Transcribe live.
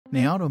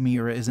Naoto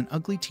Miura is an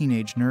ugly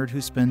teenage nerd who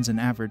spends an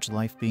average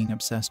life being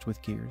obsessed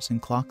with gears and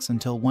clocks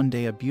until one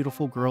day a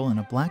beautiful girl in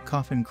a black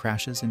coffin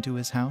crashes into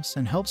his house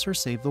and helps her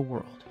save the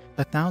world.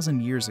 1,000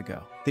 years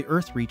ago, the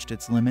Earth reached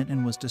its limit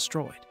and was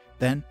destroyed.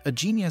 Then, a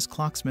genius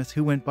clocksmith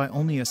who went by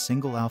only a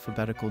single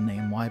alphabetical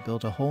name Y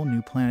built a whole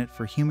new planet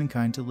for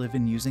humankind to live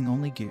in using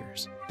only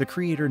gears. The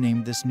creator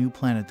named this new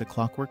planet the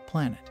Clockwork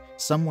Planet.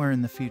 Somewhere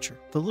in the future,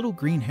 the little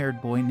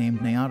green-haired boy named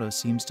Naoto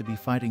seems to be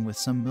fighting with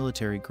some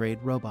military-grade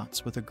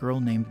robots with a girl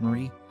named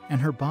Marie and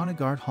her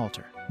bodyguard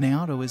Halter.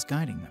 Naoto is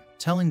guiding them,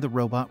 telling the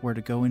robot where to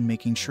go and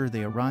making sure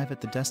they arrive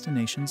at the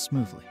destination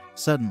smoothly.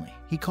 Suddenly,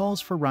 he calls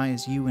for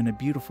Ryu, and a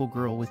beautiful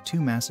girl with two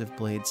massive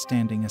blades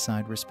standing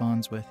aside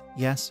responds with,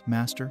 "Yes,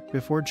 master,"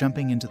 before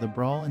jumping into the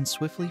brawl and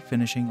swiftly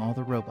finishing all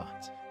the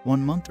robots.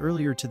 1 month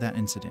earlier to that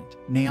incident,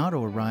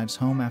 Naoto arrives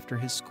home after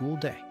his school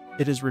day.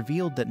 It is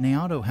revealed that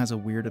Naoto has a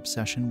weird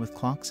obsession with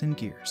clocks and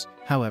gears.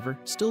 However,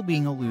 still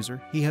being a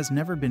loser, he has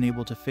never been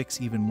able to fix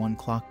even one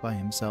clock by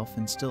himself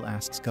and still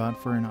asks God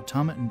for an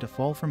automaton to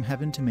fall from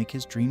heaven to make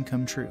his dream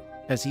come true.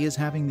 As he is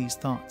having these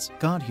thoughts,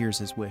 God hears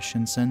his wish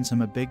and sends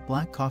him a big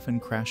black coffin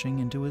crashing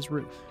into his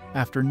roof.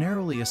 After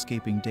narrowly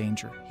escaping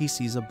danger, he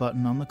sees a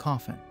button on the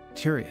coffin.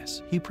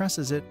 Curious, he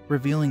presses it,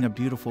 revealing a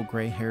beautiful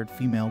gray-haired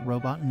female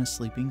robot in a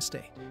sleeping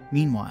state.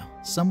 Meanwhile,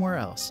 somewhere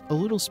else, a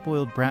little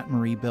spoiled brat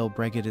Marie Belle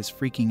Breguet is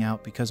freaking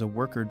out because a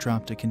worker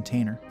dropped a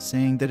container,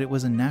 saying that it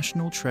was a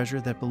national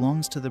treasure that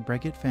belongs to the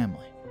Breguet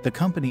family. The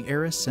company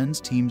heiress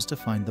sends teams to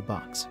find the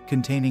box,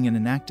 containing an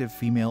inactive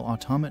female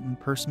automaton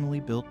personally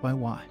built by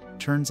Y.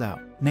 Turns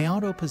out,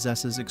 Naoto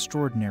possesses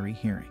extraordinary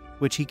hearing,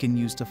 which he can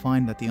use to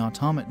find that the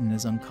automaton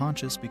is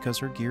unconscious because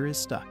her gear is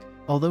stuck.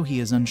 Although he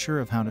is unsure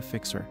of how to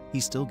fix her, he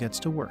still gets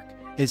to work.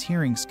 His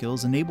hearing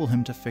skills enable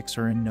him to fix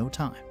her in no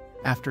time.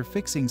 After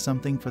fixing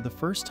something for the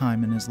first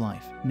time in his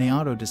life,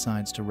 Naoto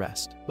decides to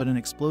rest, but an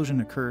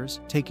explosion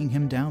occurs, taking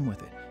him down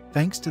with it.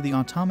 Thanks to the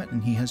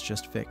automaton he has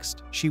just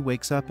fixed, she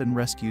wakes up and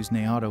rescues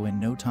Naoto in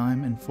no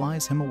time and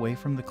flies him away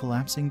from the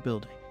collapsing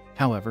building.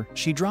 However,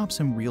 she drops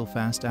him real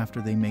fast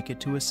after they make it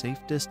to a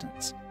safe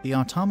distance. The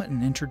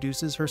automaton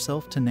introduces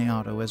herself to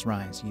Naoto as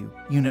Ryu,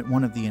 Unit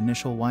 1 of the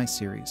initial Y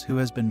series, who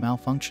has been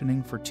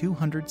malfunctioning for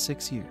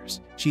 206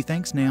 years. She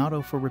thanks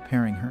Naoto for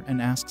repairing her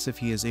and asks if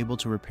he is able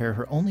to repair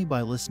her only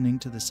by listening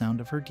to the sound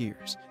of her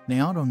gears.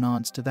 Naoto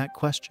nods to that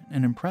question,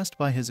 and impressed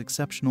by his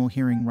exceptional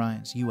hearing,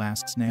 Ryu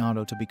asks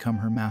Naoto to become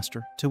her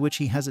master, to which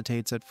he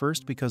hesitates at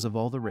first because of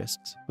all the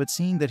risks, but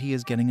seeing that he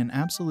is getting an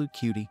absolute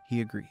cutie, he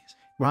agrees.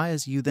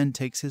 Ryu then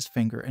takes his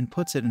finger and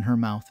puts it in her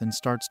mouth and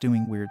starts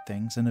doing weird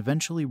things and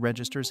eventually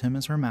registers him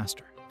as her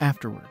master.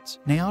 Afterwards,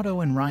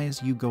 Naoto and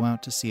Ryu go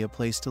out to see a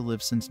place to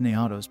live since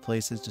Naoto's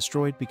place is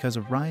destroyed because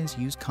of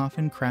Ryu's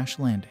coffin crash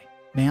landing.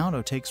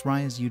 Naoto takes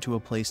Ryu to a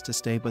place to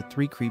stay, but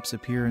 3 creeps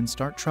appear and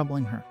start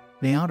troubling her.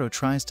 Naoto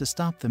tries to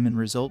stop them and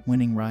result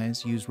winning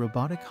Ryu's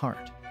robotic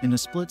heart. In a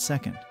split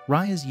second,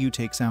 Ryu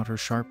takes out her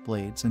sharp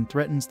blades and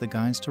threatens the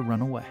guys to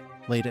run away.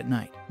 Late at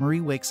night, Marie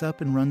wakes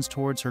up and runs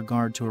towards her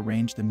guard to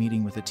arrange the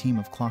meeting with a team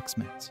of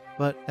clocksmiths.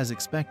 But, as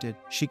expected,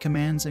 she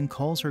commands and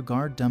calls her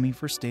guard dummy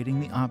for stating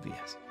the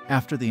obvious.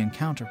 After the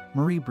encounter,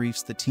 Marie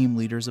briefs the team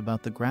leaders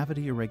about the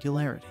gravity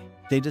irregularity.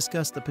 They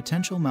discuss the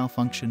potential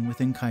malfunction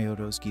within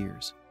Kyoto's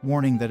gears,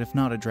 warning that if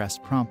not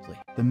addressed promptly,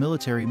 the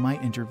military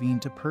might intervene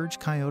to purge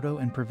Kyoto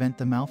and prevent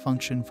the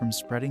malfunction from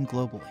spreading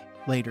globally.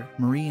 Later,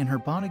 Marie and her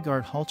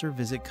bodyguard Halter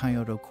visit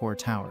Kyoto Core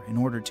Tower in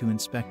order to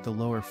inspect the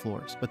lower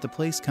floors, but the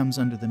place comes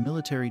under the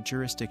military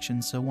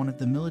jurisdiction, so one of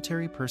the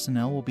military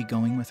personnel will be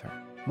going with her.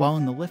 While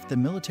in the lift, the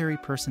military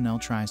personnel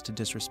tries to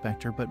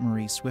disrespect her, but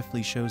Marie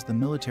swiftly shows the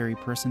military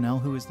personnel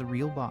who is the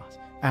real boss.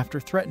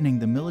 After threatening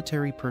the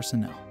military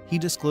personnel, he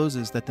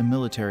discloses that the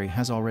military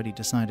has already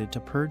decided to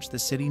purge the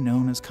city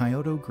known as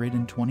Kyoto Grid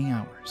in 20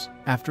 hours.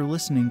 After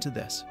listening to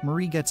this,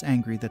 Marie gets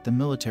angry that the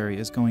military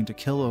is going to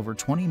kill over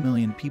 20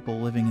 million people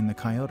living in the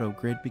Kyoto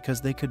Grid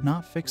because they could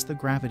not fix the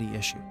gravity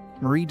issue.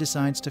 Marie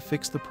decides to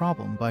fix the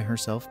problem by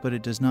herself, but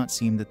it does not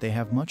seem that they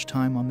have much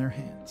time on their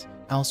hands.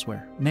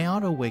 Elsewhere,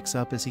 Naoto wakes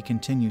up as he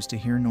continues to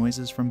hear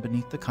noises from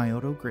beneath the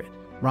Kyoto Grid.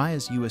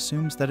 Ryu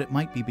assumes that it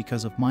might be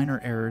because of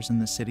minor errors in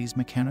the city's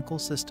mechanical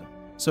system.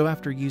 So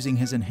after using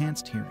his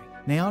enhanced hearing,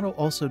 Naoto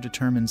also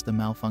determines the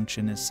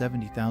malfunction is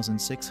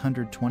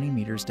 70,620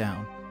 meters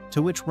down,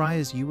 to which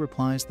Ryu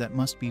replies that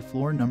must be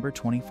floor number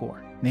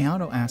 24.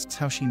 Naoto asks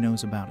how she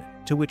knows about it,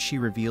 to which she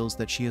reveals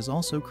that she is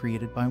also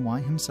created by Y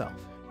himself.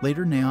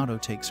 Later,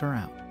 Naoto takes her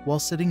out. While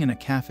sitting in a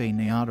cafe,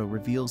 Naoto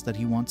reveals that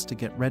he wants to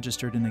get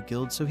registered in a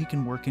guild so he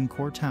can work in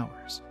core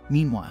towers.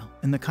 Meanwhile,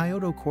 in the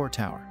Kyoto Core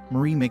Tower,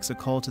 Marie makes a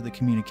call to the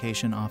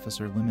communication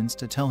officer Lemons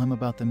to tell him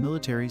about the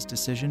military's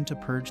decision to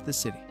purge the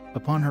city.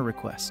 Upon her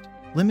request,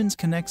 Lemons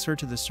connects her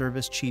to the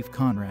service chief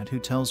Conrad, who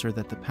tells her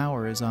that the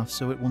power is off,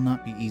 so it will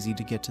not be easy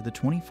to get to the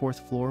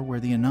 24th floor where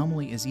the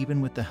anomaly is,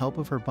 even with the help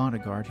of her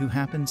bodyguard who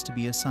happens to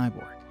be a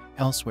cyborg.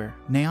 Elsewhere,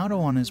 Naoto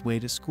on his way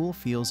to school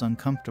feels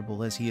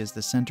uncomfortable as he is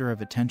the center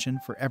of attention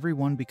for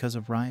everyone because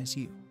of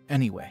Rya's-yu.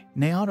 Anyway,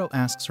 Naoto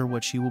asks her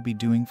what she will be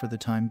doing for the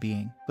time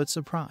being, but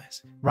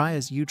surprise,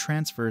 Rya's-yu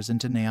transfers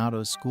into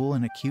Naoto's school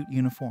in a cute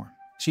uniform.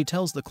 She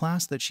tells the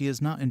class that she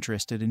is not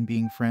interested in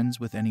being friends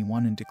with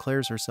anyone and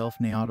declares herself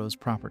Naoto's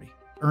property,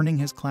 earning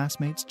his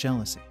classmates'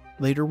 jealousy.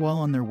 Later, while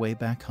on their way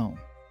back home,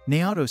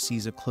 Naoto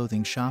sees a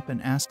clothing shop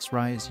and asks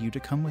Rya's-yu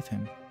to come with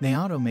him.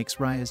 Naoto makes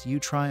Rya's-yu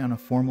try on a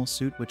formal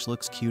suit which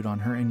looks cute on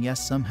her, and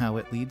yes, somehow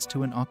it leads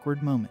to an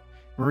awkward moment.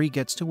 Marie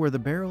gets to where the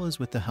barrel is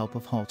with the help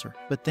of Halter,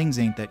 but things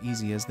ain't that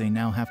easy as they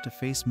now have to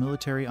face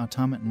military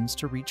automatons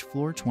to reach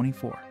floor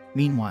 24.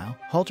 Meanwhile,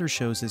 Halter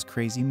shows his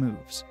crazy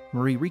moves.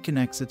 Marie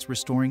reconnects its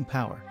restoring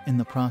power. In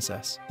the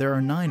process, there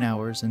are 9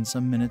 hours and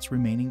some minutes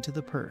remaining to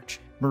the purge.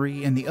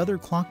 Marie and the other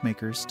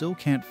clockmakers still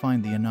can't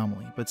find the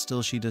anomaly, but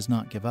still she does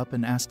not give up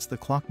and asks the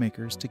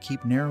clockmakers to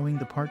keep narrowing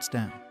the parts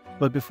down.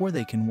 But before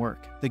they can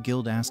work, the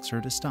guild asks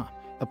her to stop.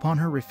 Upon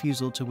her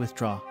refusal to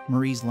withdraw,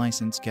 Marie's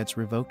license gets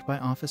revoked by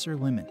Officer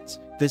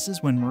Lemons. This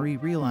is when Marie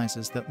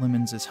realizes that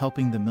Lemons is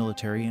helping the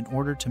military in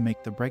order to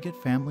make the Breguet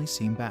family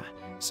seem bad.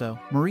 So,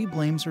 Marie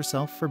blames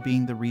herself for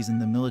being the reason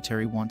the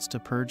military wants to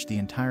purge the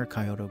entire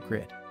Kyoto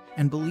grid,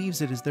 and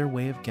believes it is their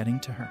way of getting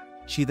to her.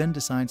 She then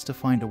decides to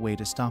find a way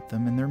to stop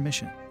them in their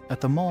mission.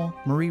 At the mall,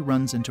 Marie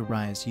runs into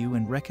Rya's-yu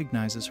and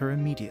recognizes her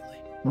immediately.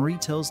 Marie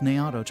tells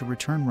Naoto to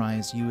return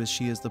Rya's-yu as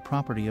she is the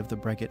property of the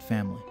Breguet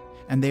family,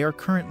 and they are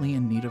currently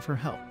in need of her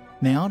help.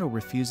 Naoto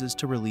refuses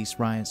to release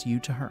Rya's-yu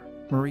to her.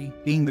 Marie,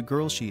 being the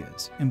girl she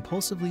is,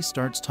 impulsively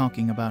starts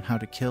talking about how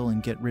to kill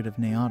and get rid of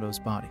Naoto's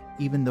body,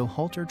 even though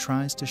Halter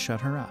tries to shut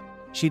her up.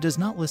 She does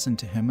not listen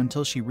to him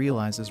until she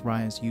realizes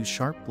Rya's-yu's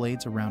sharp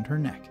blades around her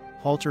neck.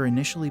 Halter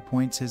initially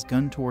points his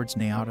gun towards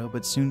Naoto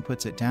but soon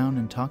puts it down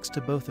and talks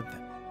to both of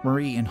them.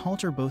 Marie and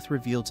Halter both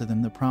reveal to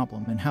them the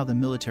problem and how the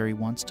military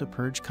wants to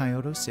purge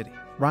Kyoto City.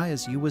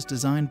 Rya's-yu was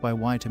designed by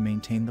Y to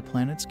maintain the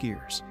planet's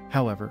gears.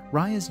 However,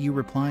 Rya's-yu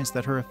replies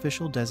that her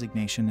official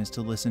designation is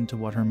to listen to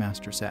what her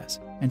master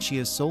says, and she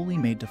is solely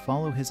made to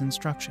follow his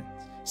instructions.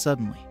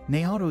 Suddenly,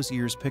 Naoto's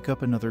ears pick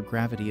up another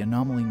gravity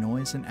anomaly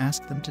noise and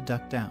ask them to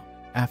duck down.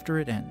 After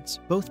it ends,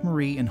 both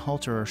Marie and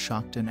Halter are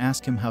shocked and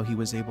ask him how he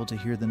was able to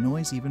hear the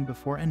noise even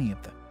before any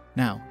of them.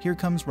 Now, here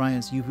comes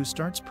Rya's-yu, who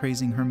starts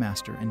praising her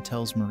master and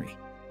tells Marie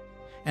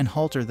and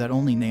Halter that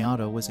only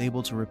Naoto was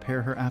able to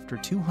repair her after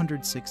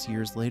 206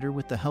 years later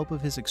with the help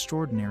of his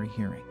extraordinary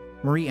hearing.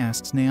 Marie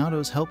asks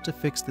Naoto's help to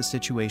fix the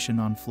situation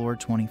on floor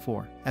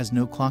 24, as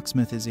no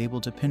clocksmith is able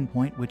to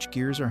pinpoint which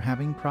gears are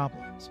having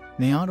problems.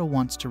 Naoto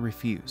wants to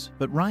refuse,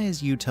 but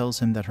Rya's-yu tells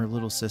him that her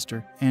little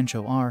sister,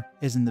 Ancho R,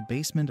 is in the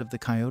basement of the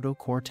Kyoto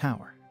Core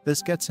Tower.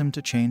 This gets him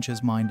to change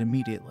his mind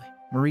immediately.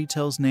 Marie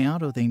tells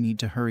Naoto they need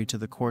to hurry to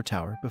the core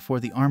tower before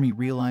the army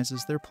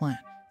realizes their plan,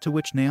 to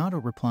which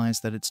Naoto replies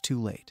that it's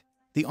too late.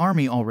 The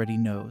army already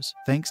knows,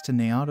 thanks to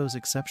Naoto's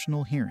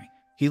exceptional hearing.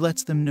 He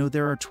lets them know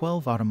there are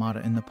 12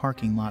 automata in the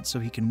parking lot so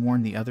he can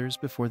warn the others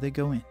before they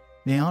go in.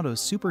 Naoto's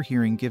super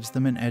hearing gives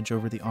them an edge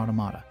over the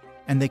automata,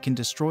 and they can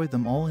destroy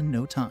them all in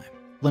no time.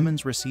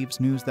 Lemons receives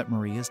news that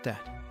Marie is dead,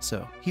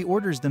 so he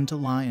orders them to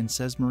lie and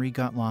says Marie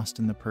got lost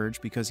in the purge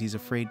because he's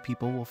afraid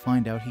people will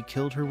find out he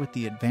killed her with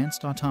the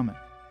advanced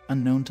automaton.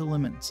 Unknown to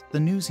Lemons, the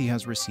news he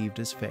has received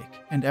is fake,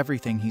 and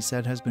everything he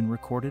said has been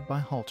recorded by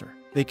Halter.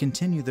 They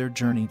continue their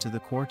journey to the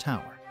core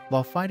tower.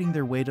 While fighting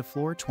their way to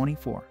floor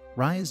 24,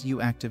 Rya's-yu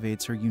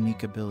activates her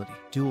unique ability,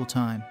 Dual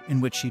Time, in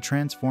which she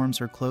transforms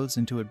her clothes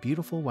into a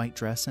beautiful white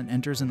dress and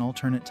enters an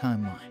alternate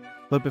timeline.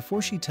 But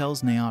before she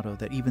tells Naoto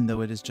that even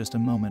though it is just a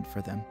moment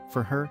for them,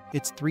 for her,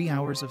 it's 3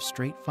 hours of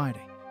straight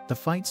fighting. The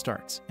fight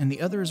starts, and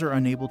the others are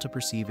unable to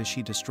perceive as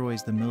she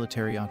destroys the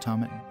military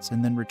automatons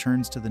and then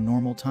returns to the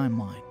normal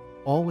timeline,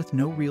 all with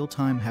no real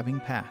time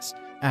having passed.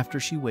 After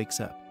she wakes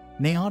up,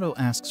 Naoto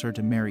asks her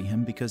to marry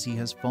him because he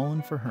has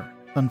fallen for her.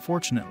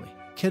 Unfortunately,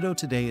 kiddo,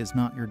 today is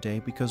not your day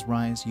because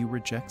Rya's-yu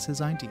rejects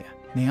his idea.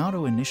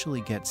 Naoto initially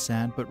gets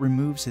sad but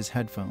removes his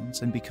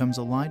headphones and becomes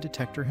a lie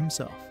detector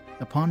himself,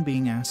 upon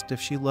being asked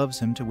if she loves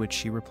him, to which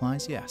she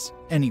replies yes.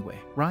 Anyway,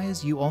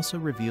 Rya's-yu also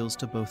reveals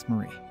to both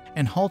Marie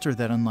and Halter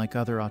that unlike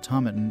other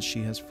automatons,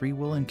 she has free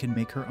will and can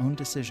make her own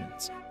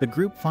decisions. The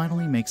group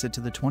finally makes it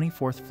to the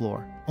 24th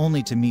floor,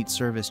 only to meet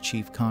Service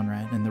Chief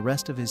Conrad and the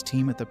rest of his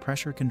team at the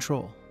pressure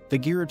control. The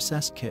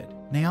gear-obsessed kid,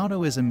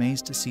 Naoto, is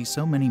amazed to see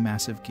so many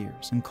massive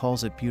gears and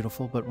calls it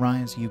beautiful, but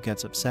Rya's-yu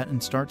gets upset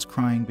and starts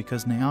crying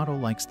because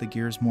Naoto likes the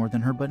gears more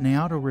than her, but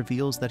Naoto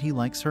reveals that he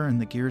likes her and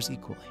the gears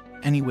equally.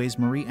 Anyways,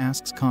 Marie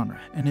asks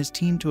Conrad and his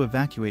team to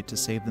evacuate to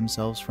save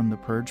themselves from the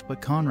purge, but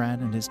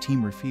Conrad and his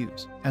team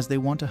refuse, as they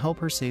want to help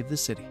her save the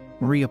city.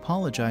 Marie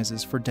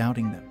apologizes for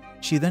doubting them.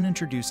 She then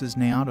introduces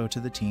Naoto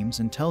to the teams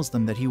and tells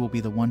them that he will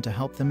be the one to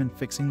help them in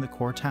fixing the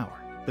core tower.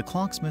 The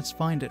clocksmiths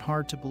find it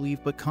hard to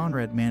believe, but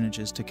Conrad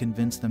manages to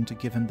convince them to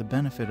give him the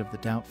benefit of the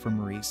doubt for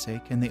Marie's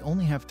sake, and they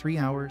only have 3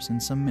 hours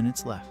and some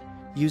minutes left.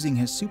 Using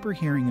his super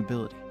hearing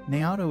ability,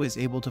 Naoto is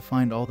able to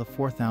find all the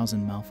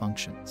 4,000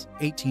 malfunctions,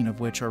 18 of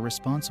which are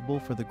responsible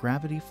for the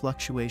gravity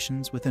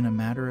fluctuations within a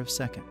matter of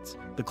seconds.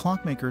 The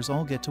clockmakers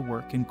all get to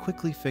work and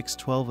quickly fix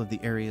 12 of the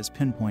areas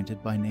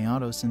pinpointed by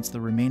Naoto, since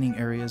the remaining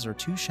areas are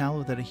too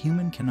shallow that a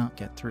human cannot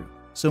get through.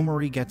 So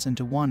Marie gets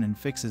into one and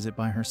fixes it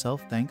by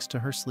herself thanks to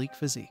her sleek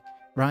physique.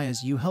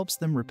 Ryu helps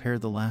them repair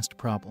the last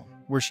problem,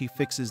 where she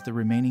fixes the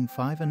remaining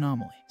 5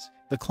 anomalies.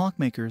 The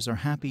clockmakers are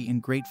happy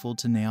and grateful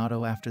to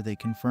Naoto after they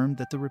confirmed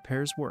that the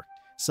repairs worked.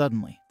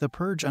 Suddenly, the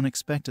purge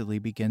unexpectedly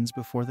begins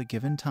before the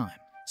given time.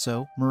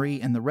 So,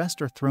 Marie and the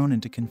rest are thrown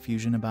into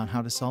confusion about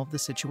how to solve the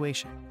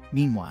situation.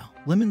 Meanwhile,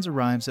 Lemons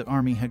arrives at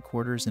army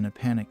headquarters in a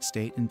panicked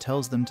state and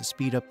tells them to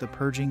speed up the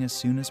purging as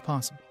soon as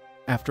possible.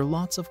 After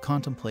lots of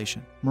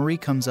contemplation, Marie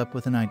comes up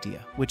with an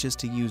idea, which is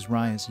to use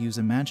Ryu's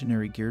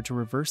imaginary gear to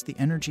reverse the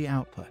energy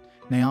output.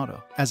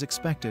 Naoto, as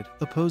expected,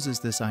 opposes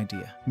this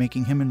idea,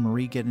 making him and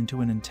Marie get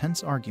into an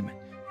intense argument.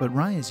 But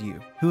Ryu,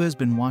 who has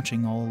been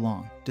watching all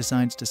along,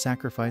 decides to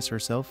sacrifice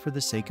herself for the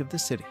sake of the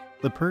city.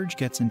 The purge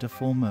gets into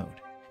full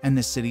mode, and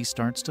the city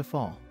starts to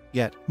fall.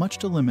 Yet, much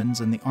to Lemons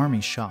and the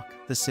army's shock,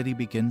 the city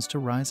begins to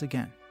rise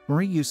again.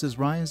 Marie uses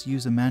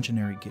Ryu's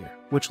imaginary gear,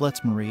 which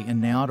lets Marie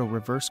and Naoto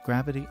reverse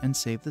gravity and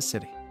save the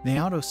city.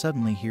 Naoto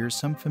suddenly hears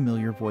some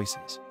familiar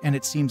voices, and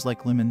it seems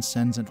like Lemons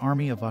sends an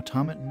army of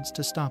automatons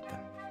to stop them.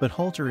 But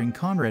Halter and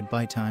Conrad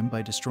buy time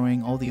by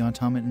destroying all the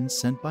automatons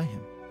sent by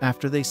him.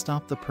 After they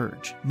stop the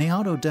purge,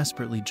 Naoto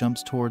desperately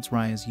jumps towards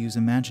Ryu's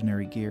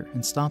imaginary gear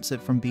and stops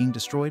it from being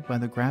destroyed by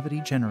the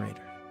gravity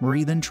generator.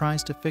 Marie then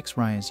tries to fix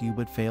Ryu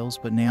but fails,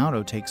 but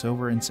Naoto takes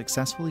over and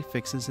successfully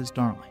fixes his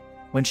darling.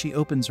 When she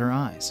opens her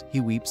eyes,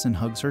 he weeps and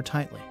hugs her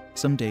tightly.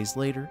 Some days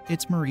later,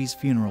 it's Marie's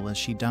funeral as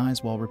she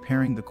dies while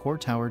repairing the core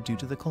tower due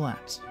to the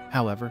collapse.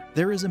 However,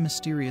 there is a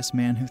mysterious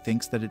man who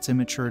thinks that it's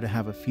immature to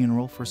have a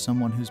funeral for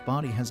someone whose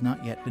body has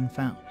not yet been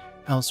found.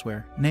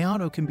 Elsewhere,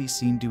 Naoto can be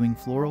seen doing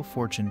floral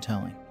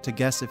fortune-telling to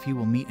guess if he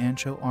will meet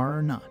Ancho R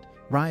or not.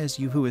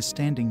 Ryu, who is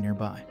standing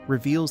nearby,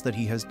 reveals that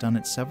he has done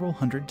it several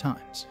hundred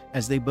times.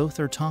 As they both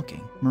are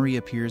talking, Marie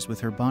appears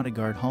with her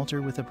bodyguard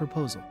Halter with a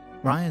proposal.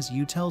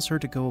 Ryu tells her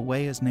to go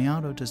away as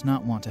Naoto does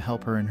not want to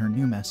help her in her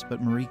new mess,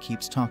 but Marie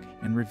keeps talking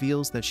and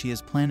reveals that she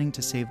is planning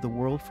to save the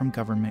world from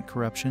government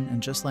corruption,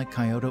 and just like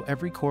Kyoto,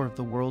 every core of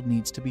the world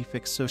needs to be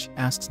fixed, so she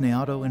asks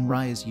Naoto and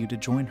Ryu to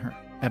join her.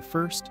 At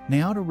first,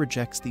 Naoto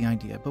rejects the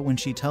idea, but when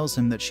she tells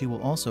him that she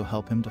will also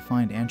help him to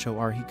find Ancho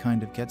R, he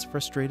kind of gets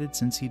frustrated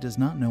since he does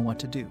not know what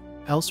to do.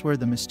 Elsewhere,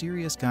 the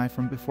mysterious guy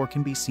from before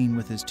can be seen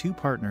with his 2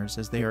 partners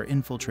as they are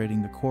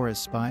infiltrating the core as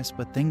spies,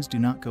 but things do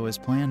not go as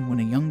planned when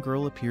a young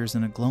girl appears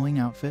in a glowing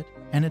outfit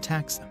and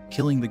attacks them,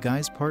 killing the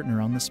guy's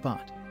partner on the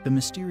spot. The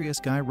mysterious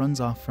guy runs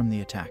off from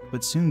the attack,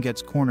 but soon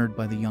gets cornered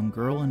by the young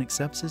girl and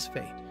accepts his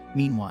fate.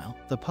 Meanwhile,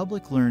 the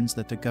public learns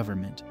that the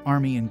government,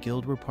 army, and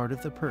guild were part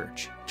of the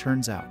purge.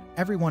 Turns out,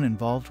 everyone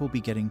involved will be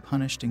getting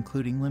punished,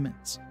 including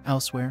Lemons.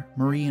 Elsewhere,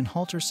 Marie and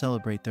Halter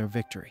celebrate their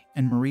victory,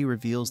 and Marie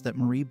reveals that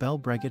Marie Belle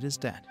Breguet is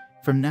dead.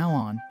 From now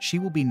on, she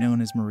will be known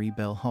as Marie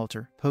Belle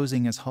Halter,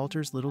 posing as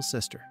Halter's little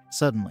sister.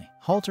 Suddenly,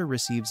 Halter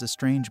receives a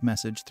strange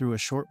message through a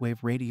shortwave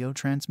radio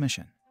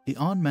transmission. The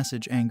odd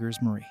message angers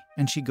Marie,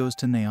 and she goes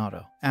to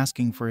Naoto,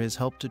 asking for his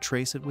help to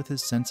trace it with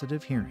his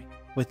sensitive hearing.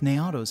 With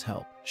Naoto's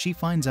help, she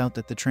finds out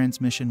that the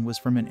transmission was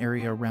from an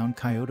area around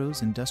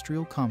Kyoto's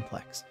industrial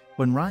complex.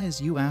 When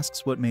Ryu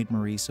asks what made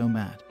Marie so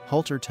mad,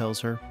 Halter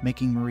tells her,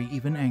 making Marie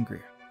even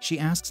angrier. She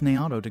asks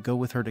Naoto to go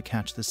with her to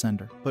catch the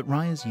sender, but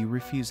Ryu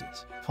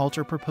refuses.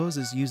 Halter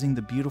proposes using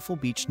the beautiful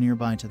beach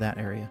nearby to that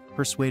area,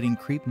 persuading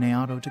creep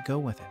Naoto to go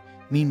with it.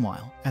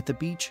 Meanwhile, at the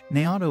beach,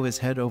 Naoto is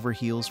head over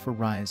heels for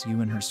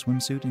Ryu in her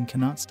swimsuit and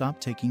cannot stop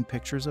taking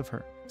pictures of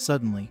her.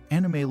 Suddenly,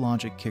 anime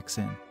logic kicks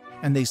in,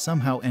 and they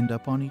somehow end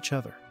up on each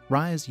other.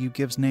 Ryu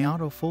gives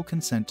Naoto full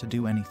consent to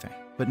do anything,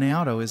 but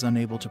Naoto is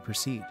unable to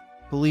proceed,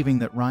 believing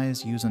that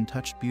Ryu's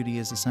untouched beauty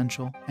is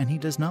essential, and he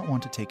does not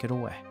want to take it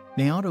away.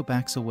 Naoto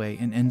backs away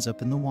and ends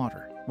up in the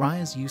water.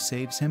 Ryu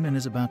saves him and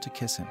is about to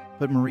kiss him,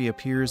 but Marie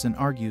appears and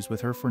argues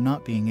with her for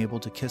not being able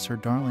to kiss her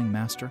darling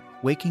master,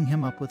 waking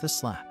him up with a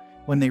slap.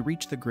 When they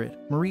reach the grid,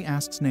 Marie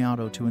asks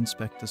Naoto to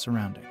inspect the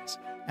surroundings,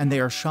 and they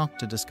are shocked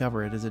to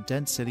discover it is a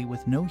dead city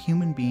with no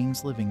human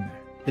beings living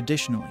there.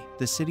 Additionally,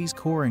 the city's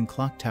core and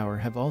clock tower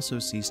have also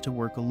ceased to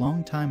work a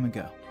long time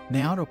ago.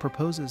 Naoto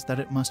proposes that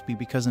it must be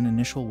because an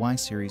initial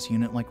Y-series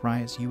unit like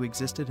Ryu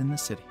existed in the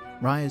city.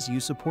 Ryu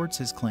supports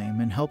his claim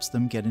and helps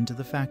them get into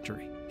the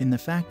factory. In the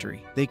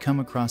factory, they come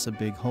across a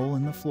big hole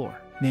in the floor.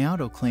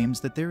 Naoto claims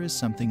that there is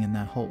something in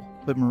that hole,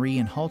 but Marie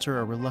and Halter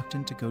are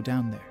reluctant to go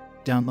down there.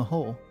 Down the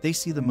hole, they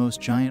see the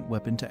most giant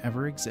weapon to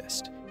ever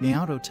exist.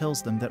 Naoto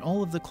tells them that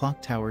all of the clock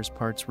tower's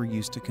parts were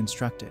used to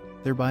construct it,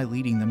 thereby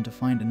leading them to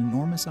find an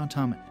enormous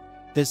automaton.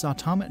 This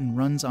automaton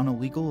runs on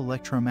illegal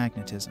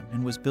electromagnetism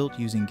and was built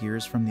using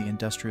gears from the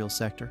industrial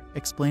sector,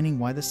 explaining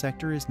why the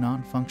sector is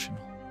non-functional.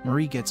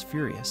 Marie gets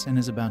furious and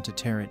is about to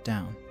tear it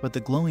down, but the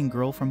glowing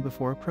girl from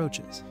before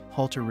approaches.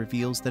 Halter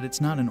reveals that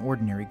it's not an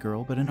ordinary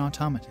girl but an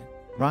automaton.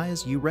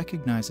 Ryu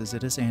recognizes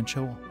it as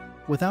Ancho.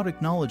 Without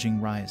acknowledging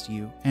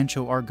Ryu,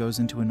 Ancho-R goes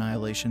into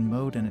annihilation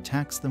mode and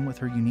attacks them with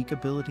her unique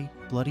ability,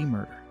 Bloody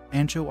Murder.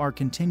 Ancho-R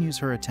continues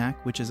her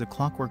attack, which is a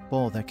clockwork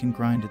ball that can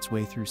grind its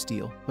way through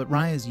steel, but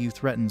Ryu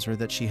threatens her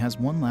that she has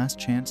one last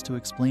chance to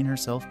explain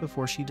herself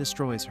before she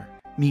destroys her.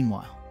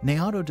 Meanwhile,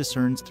 Naoto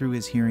discerns through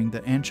his hearing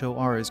that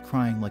Ancho-R is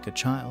crying like a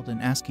child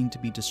and asking to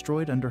be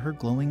destroyed under her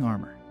glowing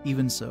armor.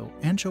 Even so,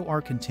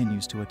 Ancho-R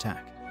continues to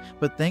attack.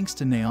 But thanks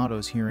to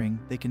Naoto's hearing,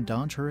 they can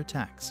dodge her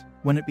attacks.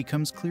 When it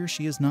becomes clear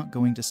she is not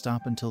going to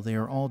stop until they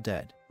are all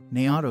dead,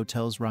 Naoto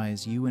tells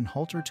Ryu and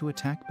Halter to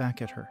attack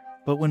back at her.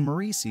 But when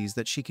Marie sees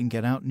that she can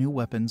get out new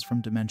weapons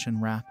from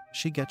Dimension Wrap,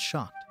 she gets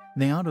shocked.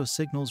 Naoto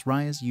signals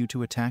Ryu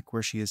to attack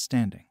where she is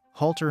standing.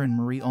 Halter and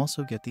Marie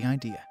also get the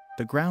idea.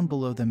 The ground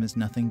below them is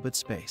nothing but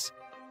space.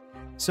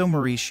 So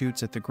Marie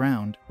shoots at the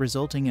ground,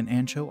 resulting in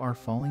Ancho-R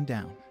falling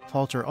down.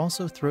 Halter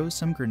also throws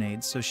some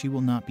grenades so she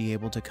will not be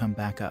able to come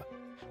back up,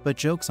 but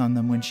jokes on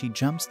them when she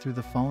jumps through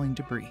the falling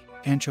debris.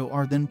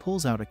 Ancho-R then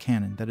pulls out a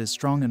cannon that is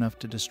strong enough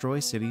to destroy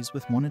cities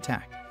with one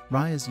attack.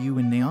 Ryu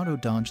and Naoto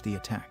dodge the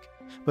attack,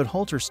 but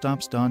Halter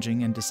stops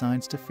dodging and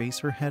decides to face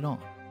her head-on.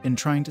 In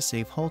trying to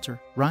save Halter,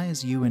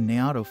 Ryu and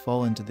Naoto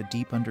fall into the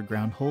deep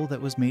underground hole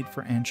that was made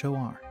for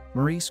Ancho-R.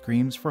 Marie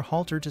screams for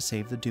Halter to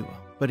save the duo,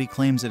 but he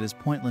claims it is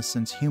pointless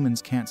since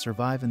humans can't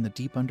survive in the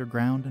deep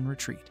underground and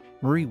retreat.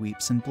 Marie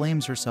weeps and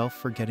blames herself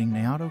for getting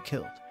Naoto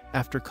killed.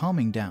 After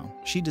calming down,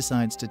 she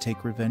decides to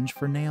take revenge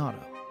for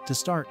Naoto. To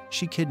start,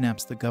 she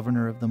kidnaps the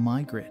governor of the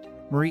Mai Grid.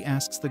 Marie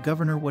asks the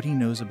governor what he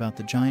knows about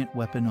the giant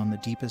weapon on the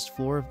deepest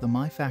floor of the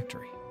Mai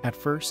factory. At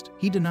first,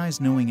 he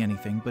denies knowing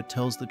anything but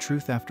tells the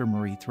truth after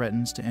Marie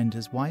threatens to end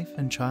his wife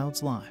and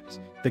child's lives.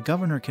 The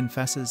governor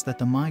confesses that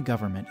the Mai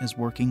government is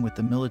working with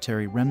the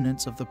military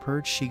remnants of the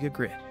purged Shiga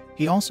Grid.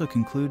 He also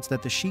concludes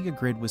that the Shiga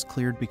Grid was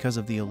cleared because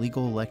of the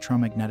illegal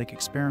electromagnetic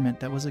experiment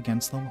that was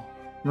against the law.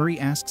 Marie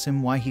asks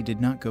him why he did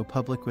not go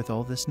public with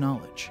all this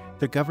knowledge.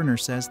 The governor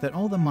says that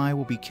all the Mai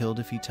will be killed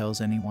if he tells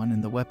anyone,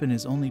 and the weapon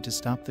is only to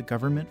stop the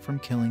government from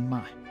killing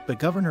Mai. The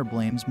governor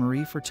blames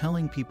Marie for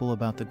telling people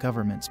about the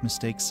government's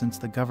mistakes since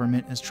the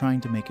government is trying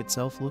to make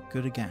itself look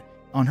good again.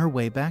 On her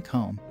way back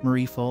home,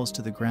 Marie falls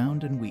to the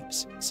ground and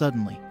weeps.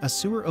 Suddenly, a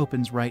sewer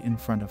opens right in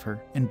front of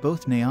her, and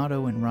both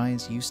Naoto and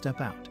Ryu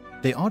step out.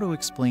 They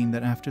auto-explain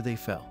that after they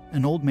fell,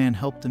 an old man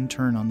helped them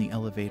turn on the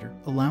elevator,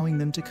 allowing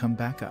them to come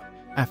back up.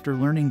 After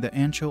learning that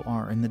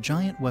Ancho-R and the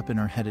giant weapon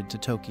are headed to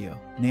Tokyo,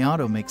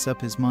 Naoto makes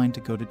up his mind to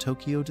go to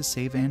Tokyo to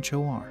save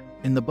Ancho-R.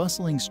 In the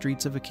bustling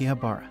streets of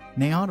Akihabara,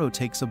 Naoto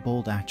takes a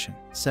bold action,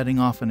 setting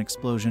off an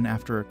explosion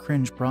after a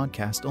cringe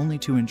broadcast only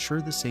to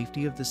ensure the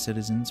safety of the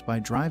citizens by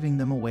driving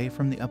them away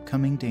from the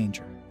upcoming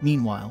danger.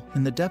 Meanwhile,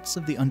 in the depths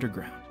of the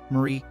underground,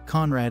 Marie,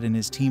 Conrad and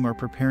his team are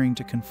preparing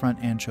to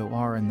confront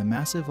Ancho-R and the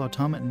massive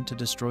automaton to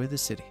destroy the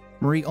city.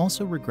 Marie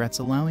also regrets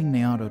allowing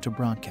Naoto to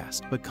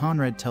broadcast, but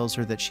Conrad tells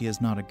her that she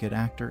is not a good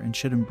actor and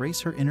should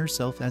embrace her inner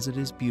self as it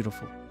is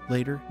beautiful.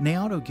 Later,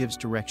 Naoto gives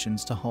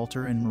directions to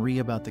Halter and Marie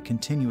about the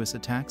continuous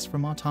attacks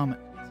from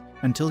automatons,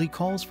 until he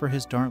calls for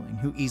his darling,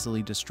 who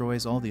easily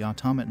destroys all the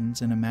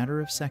automatons in a matter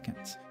of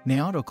seconds.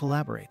 Naoto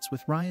collaborates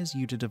with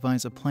Ryu to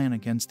devise a plan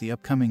against the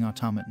upcoming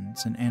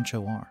automatons and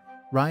Ancho-R.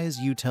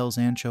 Ryu tells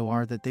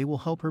Ancho-R that they will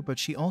help her, but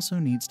she also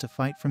needs to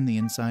fight from the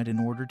inside in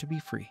order to be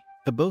free.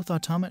 Both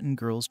automaton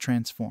girls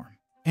transform.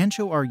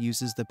 Ancho-R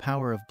uses the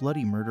power of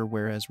bloody murder,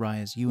 whereas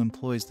Ryu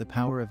employs the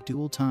power of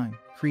dual time,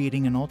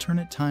 creating an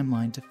alternate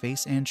timeline to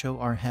face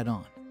Ancho-R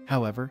head-on.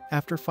 However,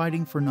 after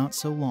fighting for not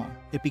so long,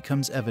 it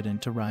becomes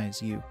evident to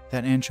Ryu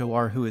that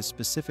Ancho-R, who is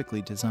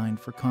specifically designed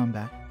for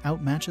combat,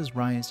 outmatches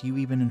Ryu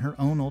even in her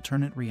own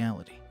alternate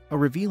reality. A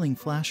revealing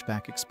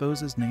flashback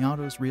exposes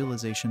Naoto's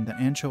realization that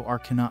Ancho-R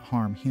cannot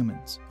harm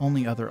humans,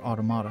 only other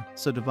automata,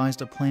 so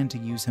devised a plan to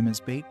use him as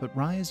bait, but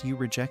Ryu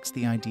rejects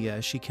the idea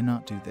as she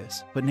cannot do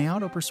this, but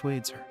Naoto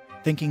persuades her.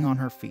 Thinking on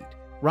her feet,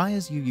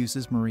 Ryu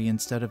uses Marie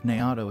instead of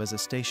Naoto as a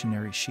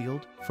stationary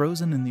shield,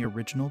 frozen in the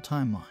original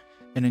timeline.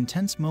 An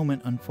intense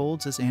moment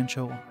unfolds as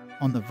Ancho-R,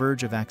 on the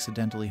verge of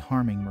accidentally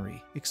harming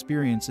Marie,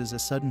 experiences a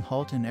sudden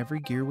halt in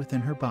every gear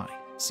within her body.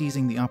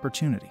 Seizing the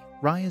opportunity,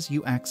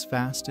 Ryu acts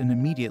fast and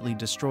immediately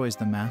destroys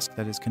the mask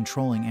that is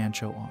controlling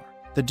Ancho-R.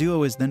 The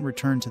duo is then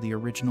returned to the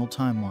original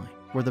timeline,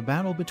 where the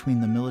battle between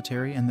the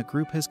military and the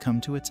group has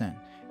come to its end.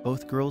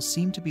 Both girls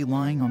seem to be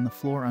lying on the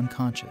floor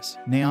unconscious.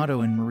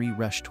 Naoto and Marie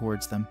rush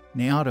towards them.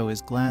 Naoto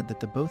is glad that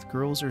the both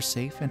girls are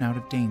safe and out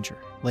of danger.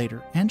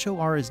 Later,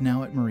 Ancho-R is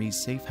now at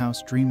Marie's safe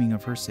house, dreaming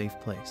of her safe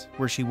place,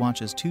 where she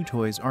watches two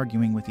toys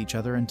arguing with each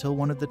other until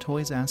one of the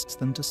toys asks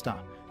them to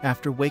stop.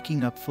 After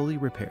waking up fully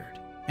repaired,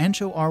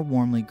 Ancho-R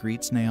warmly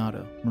greets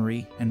Naoto,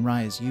 Marie, and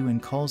Ryu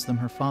and calls them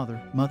her father,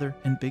 mother,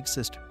 and big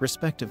sister,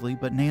 respectively,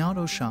 but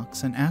Naoto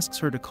shocks and asks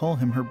her to call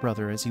him her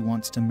brother as he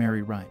wants to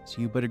marry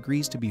Ryu, but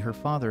agrees to be her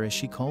father as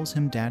she calls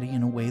him daddy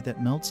in a way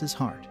that melts his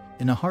heart.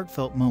 In a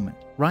heartfelt moment,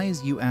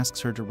 Ryu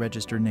asks her to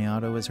register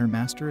Naoto as her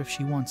master if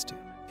she wants to.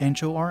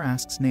 Ancho-R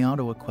asks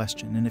Naoto a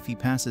question, and if he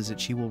passes it,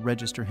 she will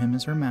register him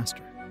as her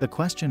master. The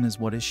question is,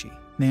 what is she?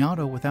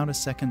 Naoto, without a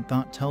second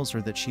thought, tells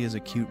her that she is a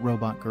cute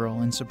robot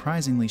girl, and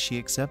surprisingly she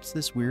accepts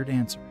this weird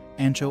answer.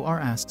 Ancho R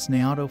asks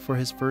Naoto for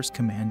his first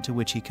command, to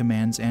which he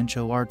commands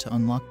Ancho R to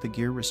unlock the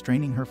gear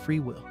restraining her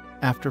free will.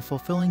 After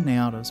fulfilling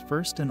Naoto's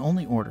first and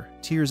only order,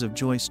 tears of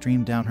joy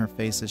stream down her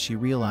face as she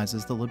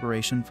realizes the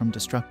liberation from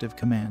destructive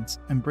commands,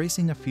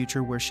 embracing a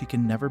future where she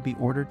can never be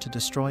ordered to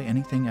destroy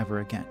anything ever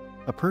again.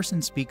 A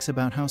person speaks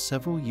about how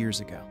several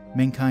years ago,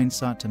 mankind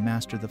sought to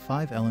master the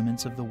 5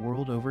 elements of the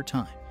world over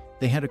time.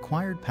 They had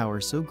acquired power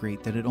so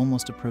great that it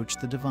almost approached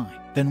the divine.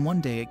 Then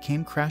one day it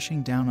came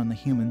crashing down on the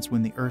humans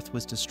when the earth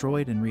was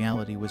destroyed and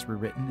reality was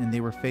rewritten, and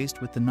they were faced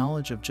with the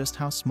knowledge of just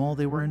how small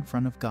they were in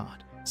front of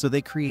God. So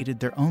they created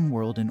their own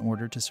world in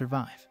order to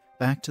survive.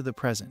 Back to the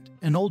present.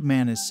 An old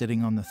man is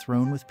sitting on the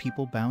throne with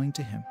people bowing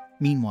to him.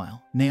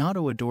 Meanwhile,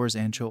 Naoto adores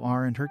Ancho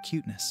R and her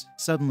cuteness.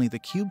 Suddenly, the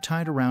cube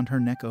tied around her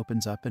neck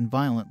opens up and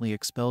violently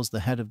expels the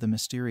head of the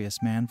mysterious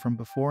man from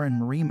before, and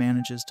Marie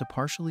manages to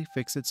partially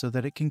fix it so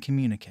that it can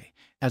communicate.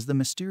 As the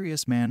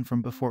mysterious man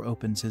from before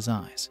opens his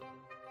eyes,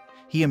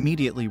 he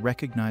immediately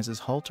recognizes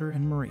Halter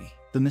and Marie.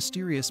 The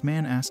mysterious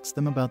man asks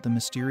them about the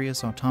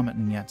mysterious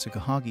automaton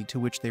Yatsukahagi, to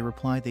which they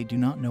reply they do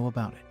not know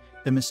about it.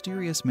 The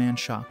mysterious man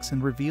shocks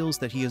and reveals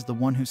that he is the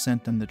one who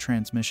sent them the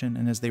transmission,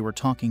 and as they were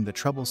talking, the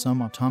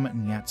troublesome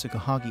automaton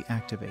Yatsukahagi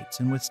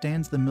activates and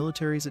withstands the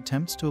military's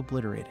attempts to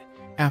obliterate it.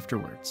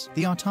 Afterwards,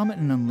 the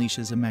automaton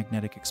unleashes a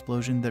magnetic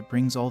explosion that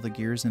brings all the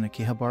gears in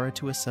Akihabara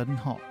to a sudden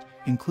halt,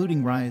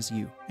 including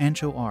Rya's-U,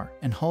 Ancho R,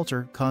 and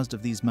Halter. Caused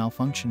of these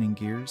malfunctioning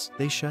gears,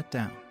 they shut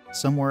down.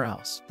 Somewhere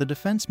else, the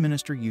defense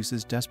minister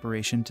uses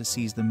desperation to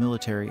seize the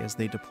military as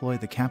they deploy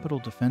the capital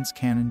defense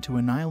cannon to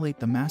annihilate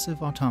the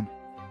massive automaton.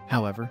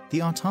 However,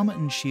 the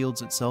automaton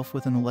shields itself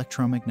with an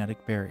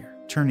electromagnetic barrier,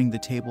 turning the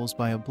tables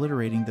by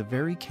obliterating the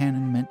very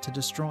cannon meant to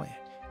destroy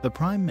it. The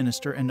prime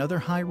minister and other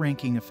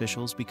high-ranking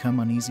officials become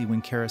uneasy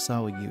when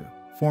Karasawa-Yu,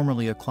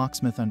 formerly a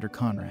clocksmith under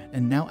Conrad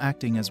and now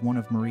acting as one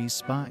of Marie's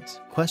spies,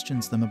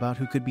 questions them about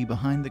who could be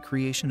behind the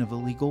creation of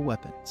illegal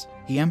weapons.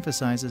 He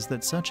emphasizes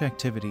that such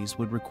activities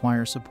would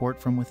require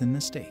support from within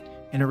the state.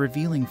 In a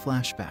revealing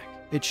flashback,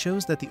 it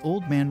shows that the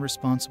old man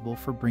responsible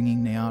for bringing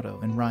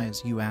Naoto and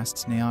Rya's-U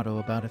asks Naoto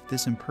about if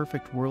this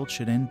imperfect world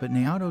should end, but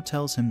Naoto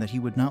tells him that he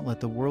would not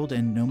let the world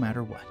end no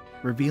matter what.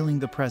 Revealing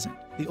the present,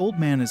 the old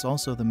man is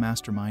also the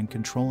mastermind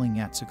controlling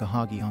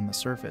Yatsukahagi on the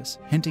surface,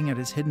 hinting at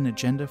his hidden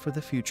agenda for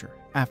the future.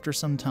 After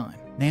some time,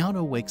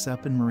 Naoto wakes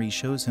up and Marie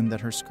shows him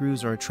that her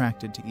screws are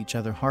attracted to each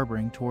other,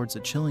 harboring towards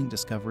a chilling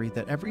discovery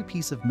that every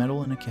piece of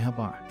metal in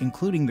Akihabara,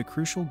 including the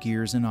crucial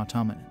gears and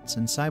automatons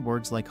and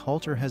cyborgs like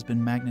Halter, has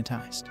been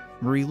magnetized.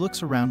 Marie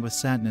looks around with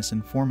sadness,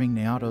 informing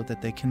Naoto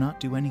that they cannot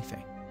do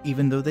anything,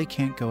 even though they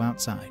can't go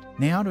outside.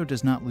 Naoto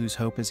does not lose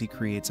hope as he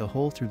creates a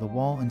hole through the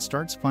wall and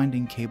starts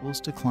finding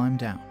cables to climb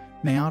down.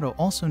 Naoto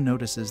also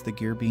notices the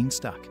gear being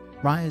stuck.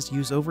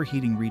 Rya's-U's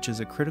overheating reaches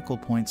a critical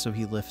point, so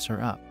he lifts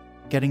her up,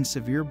 getting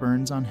severe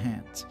burns on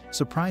hands.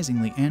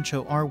 Surprisingly,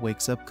 Ancho R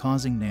wakes up,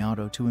 causing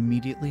Naoto to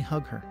immediately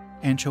hug her.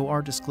 Ancho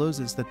R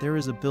discloses that there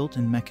is a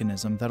built-in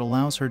mechanism that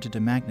allows her to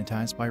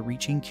demagnetize by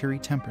reaching Curie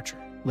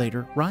temperature.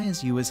 Later,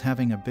 Rya's-U is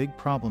having a big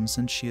problem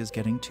since she is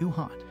getting too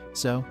hot,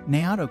 so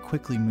Naoto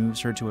quickly moves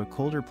her to a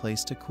colder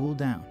place to cool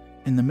down.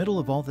 In the middle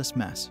of all this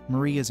mess,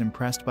 Marie is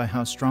impressed by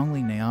how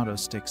strongly Naoto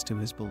sticks to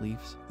his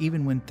beliefs,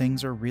 even when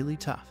things are really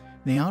tough.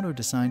 Naoto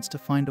decides to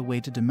find a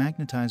way to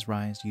demagnetize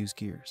Rya's-U's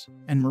gears,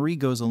 and Marie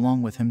goes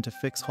along with him to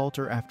fix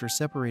Halter after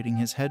separating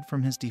his head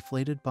from his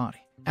deflated body.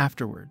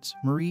 Afterwards,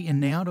 Marie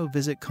and Naoto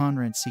visit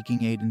Conrad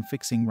seeking aid in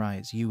fixing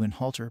Rya's-U and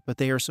Halter, but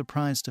they are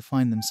surprised to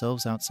find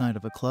themselves outside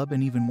of a club,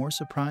 and even more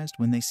surprised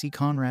when they see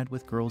Conrad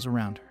with girls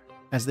around her.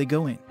 As they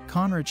go in,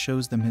 Conrad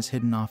shows them his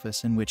hidden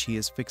office in which he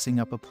is fixing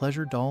up a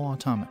pleasure doll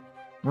automaton.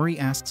 Marie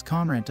asks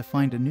Conrad to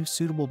find a new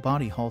suitable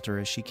body Halter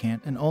as she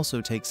can't, and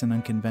also takes an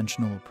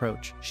unconventional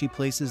approach. She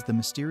places the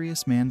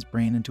mysterious man's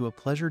brain into a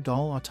pleasure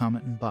doll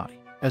automaton body.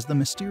 As the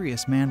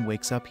mysterious man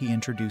wakes up, he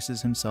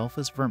introduces himself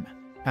as Vermith.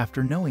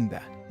 After knowing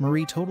that,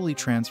 Marie totally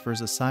transfers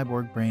a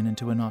cyborg brain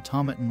into an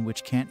automaton,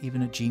 which can't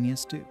even a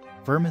genius do.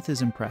 Vermith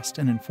is impressed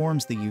and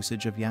informs the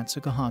usage of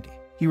Yatsukahagi.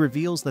 He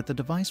reveals that the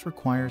device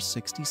requires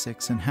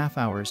 66.5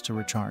 hours to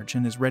recharge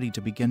and is ready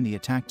to begin the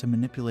attack to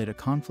manipulate a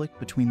conflict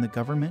between the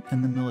government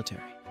and the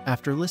military.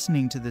 After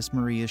listening to this,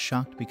 Marie is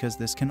shocked because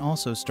this can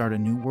also start a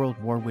new world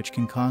war which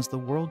can cause the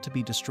world to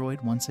be destroyed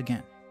once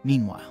again.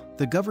 Meanwhile,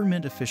 the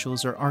government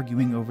officials are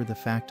arguing over the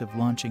fact of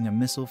launching a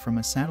missile from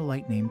a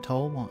satellite named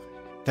Tal-1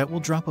 that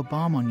will drop a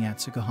bomb on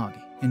Yatsukahagi,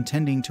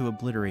 intending to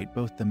obliterate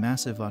both the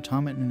massive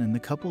automaton and the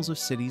couples of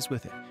cities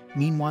with it.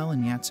 Meanwhile,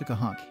 in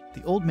Yatsukahagi,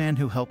 the old man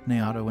who helped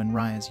Naoto and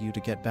Rya's-U to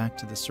get back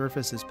to the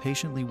surface is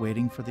patiently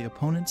waiting for the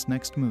opponent's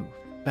next move.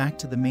 Back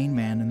to the main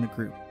man in the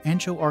group,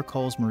 Ancho R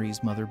calls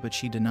Marie's mother, but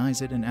she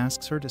denies it and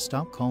asks her to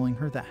stop calling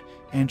her that.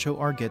 Ancho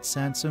R gets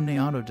sad, so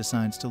Naoto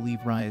decides to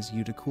leave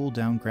Rya's-U to cool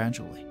down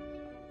gradually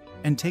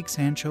and takes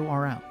Ancho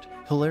R out.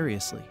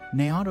 Hilariously,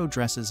 Naoto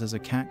dresses as a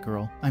cat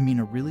girl, a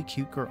really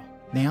cute girl.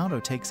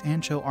 Naoto takes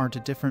Ancho-R to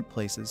different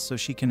places so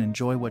she can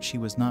enjoy what she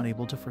was not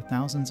able to for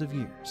thousands of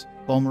years.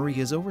 While Marie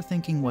is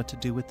overthinking what to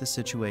do with the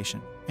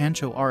situation,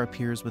 Ancho-R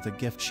appears with a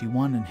gift she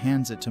won and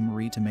hands it to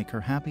Marie to make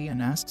her happy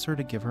and asks her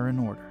to give her an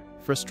order.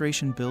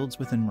 Frustration builds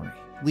within Marie,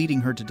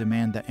 leading her to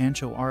demand that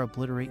Ancho-R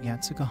obliterate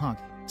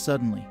Yatsukahagi.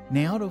 Suddenly,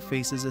 Naoto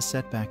faces a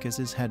setback as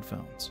his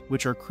headphones,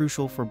 which are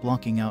crucial for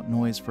blocking out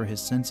noise for his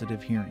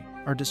sensitive hearing,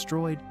 are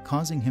destroyed,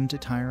 causing him to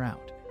tire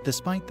out.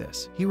 Despite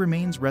this, he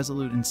remains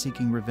resolute in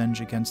seeking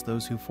revenge against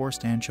those who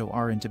forced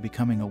Ancho-R into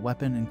becoming a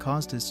weapon and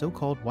caused his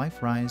so-called wife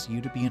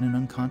Raizu to be in an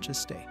unconscious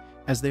state.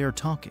 As they are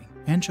talking,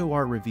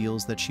 Ancho-R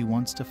reveals that she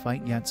wants to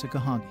fight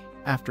Yatsukahagi.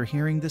 After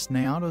hearing this,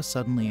 Naoto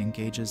suddenly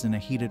engages in a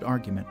heated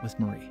argument with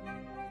Marie,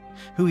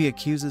 who he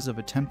accuses of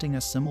attempting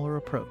a similar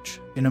approach.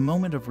 In a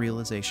moment of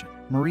realization,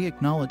 Marie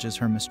acknowledges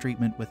her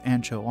mistreatment with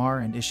Ancho-R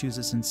and issues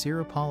a sincere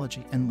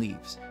apology and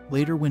leaves.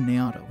 Later, when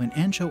Naoto and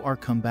Ancho-R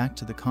come back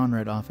to the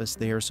Conrad office,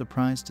 they are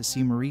surprised to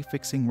see Marie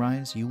fixing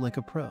Raizu like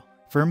a pro.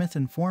 Vermith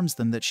informs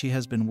them that she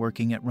has been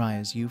working at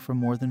Raizu for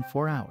more than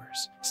 4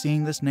 hours.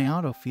 Seeing this,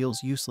 Naoto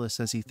feels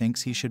useless as he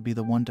thinks he should be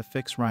the one to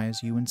fix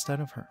Raizu instead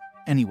of her.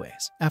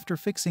 Anyways, after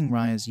fixing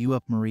Raizu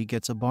up, Marie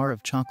gets a bar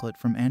of chocolate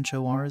from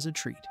Ancho-R as a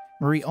treat.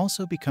 Marie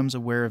also becomes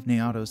aware of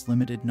Naoto's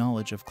limited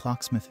knowledge of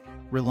clocksmithing,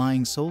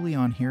 relying solely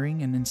on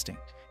hearing and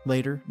instinct.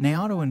 Later,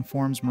 Naoto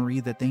informs Marie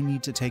that they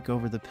need to take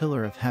over the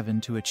Pillar of Heaven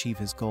to achieve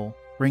his goal,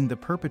 bring the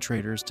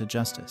perpetrators to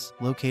justice,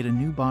 locate a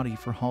new body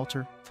for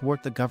Halter,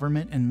 thwart the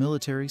government and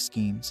military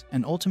schemes,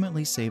 and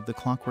ultimately save the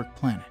Clockwork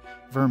Planet.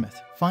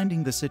 Vermith,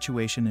 finding the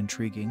situation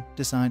intriguing,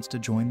 decides to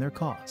join their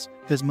cause.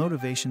 His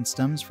motivation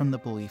stems from the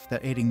belief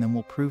that aiding them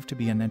will prove to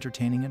be an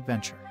entertaining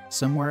adventure.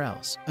 Somewhere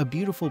else, a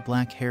beautiful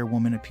black-haired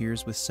woman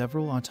appears with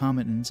several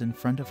automatons in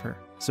front of her.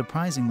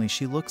 Surprisingly,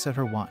 she looks at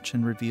her watch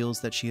and reveals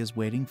that she is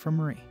waiting for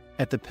Marie.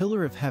 At the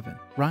Pillar of Heaven,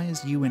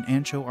 Raizu and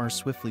Ancho-R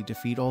swiftly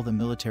defeat all the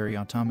military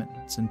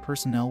automatons and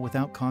personnel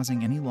without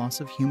causing any loss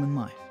of human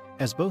life.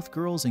 As both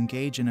girls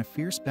engage in a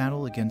fierce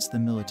battle against the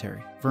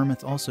military,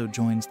 Vermith also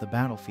joins the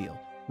battlefield,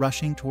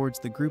 rushing towards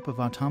the group of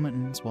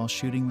automatons while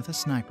shooting with a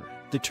sniper.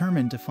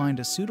 Determined to find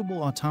a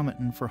suitable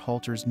automaton for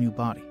Halter's new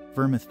body,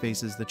 Vermith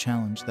faces the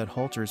challenge that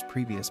Halter's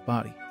previous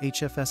body,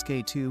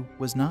 HFSK-2,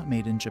 was not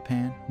made in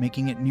Japan,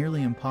 making it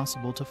nearly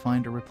impossible to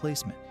find a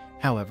replacement.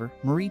 However,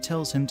 Marie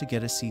tells him to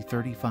get a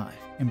C-35,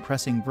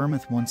 impressing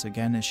Vermith once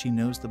again as she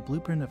knows the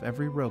blueprint of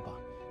every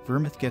robot.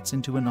 Vermith gets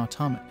into an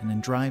automaton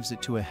and drives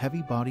it to a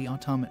heavy-body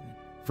automaton.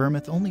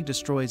 Vermith only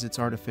destroys its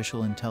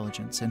artificial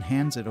intelligence and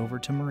hands it over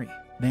to Marie.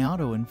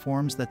 Naoto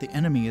informs that the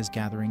enemy is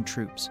gathering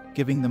troops,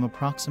 giving them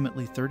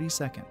approximately 30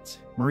 seconds.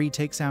 Marie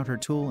takes out her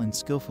tool and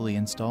skillfully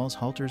installs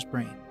Halter's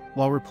brain.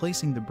 While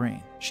replacing the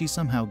brain, she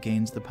somehow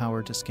gains the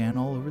power to scan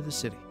all over the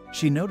city.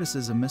 She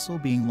notices a missile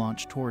being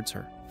launched towards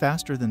her,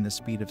 faster than the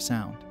speed of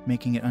sound,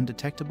 making it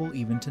undetectable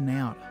even to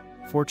Naoto.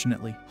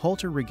 Fortunately,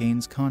 Halter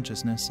regains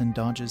consciousness and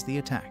dodges the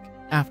attack.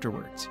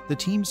 Afterwards, the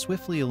team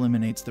swiftly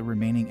eliminates the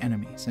remaining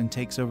enemies and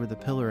takes over the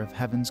Pillar of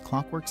Heaven's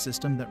clockwork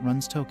system that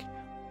runs Tokyo.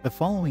 The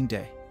following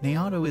day,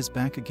 Naoto is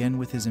back again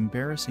with his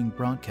embarrassing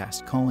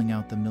broadcast calling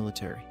out the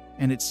military,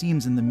 and it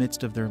seems in the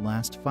midst of their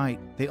last fight,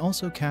 they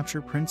also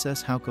capture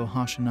Princess Hauko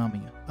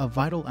Hashinamiya, a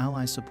vital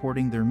ally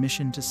supporting their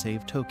mission to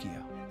save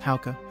Tokyo.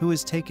 Hauka, who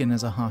is taken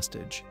as a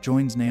hostage,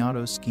 joins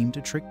Naoto's scheme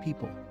to trick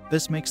people.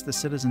 This makes the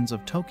citizens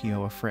of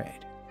Tokyo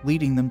afraid,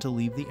 leading them to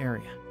leave the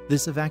area.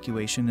 This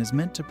evacuation is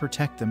meant to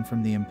protect them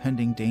from the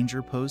impending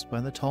danger posed by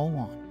the Tall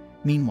Wand.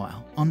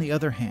 Meanwhile, on the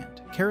other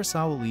hand,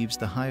 Karasawa leaves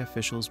the high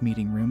officials'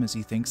 meeting room as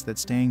he thinks that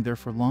staying there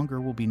for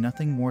longer will be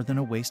nothing more than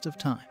a waste of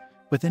time.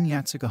 Within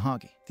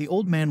Yatsukahagi, the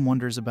old man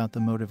wonders about the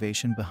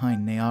motivation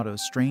behind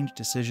Naoto's strange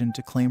decision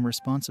to claim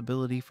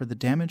responsibility for the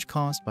damage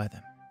caused by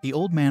them. The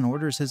old man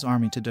orders his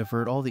army to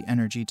divert all the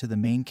energy to the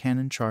main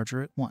cannon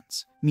charger at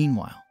once.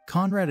 Meanwhile,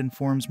 Conrad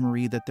informs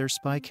Marie that their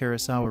spy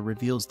Karasawa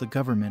reveals the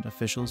government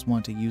officials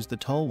want to use the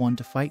Tall One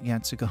to fight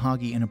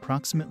Yatsukahagi in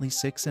approximately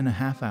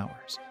 6.5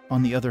 hours.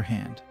 On the other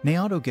hand,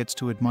 Naoto gets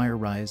to admire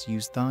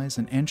Raizu's thighs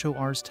and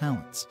Ancho-R's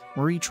talents.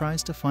 Marie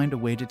tries to find a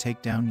way to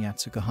take down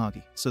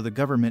Yatsukahagi, so the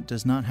government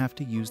does not have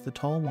to use the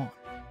Tall Wand.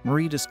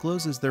 Marie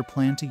discloses their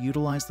plan to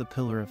utilize the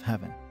Pillar of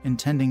Heaven,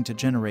 intending to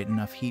generate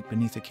enough heat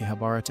beneath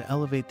Akihabara to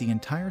elevate the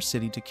entire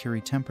city to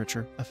Curie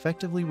temperature,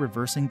 effectively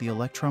reversing the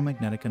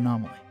electromagnetic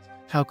anomaly.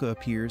 Hauka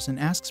appears and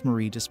asks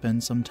Marie to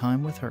spend some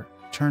time with her.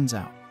 Turns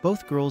out,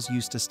 both girls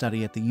used to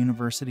study at the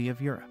University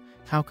of Europe.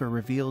 Hauka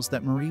reveals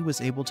that Marie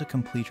was able to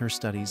complete her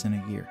studies in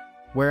a year,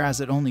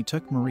 whereas it only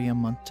took Marie a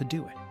month to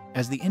do it.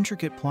 As the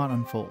intricate plot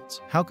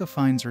unfolds, Hauka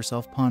finds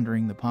herself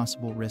pondering the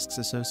possible risks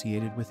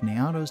associated with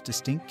Naoto's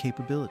distinct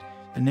capability,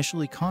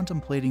 initially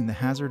contemplating the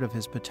hazard of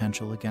his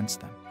potential against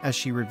them, as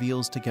she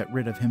reveals to get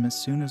rid of him as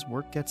soon as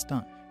work gets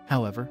done.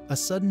 However, a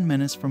sudden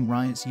menace from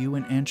Raizu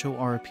and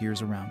Ancho-R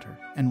appears around her,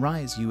 and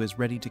Raizu is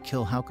ready to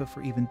kill Hauka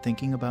for even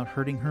thinking about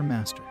hurting her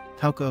master.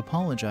 Hauka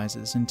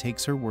apologizes and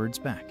takes her words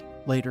back.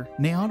 Later,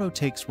 Naoto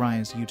takes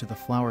Raizu to the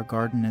flower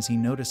garden as he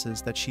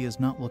notices that she is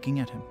not looking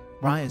at him.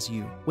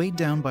 Raizu, weighed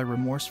down by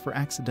remorse for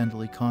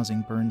accidentally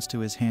causing burns to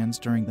his hands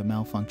during the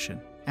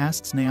malfunction,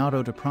 asks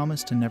Naoto to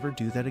promise to never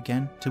do that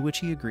again, to which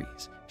he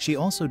agrees. She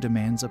also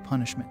demands a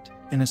punishment.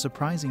 In a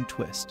surprising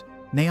twist,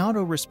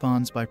 Naoto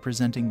responds by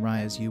presenting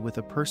Ryazu with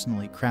a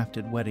personally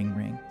crafted wedding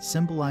ring,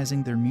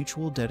 symbolizing their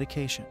mutual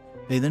dedication.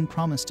 They then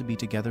promise to be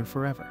together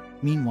forever.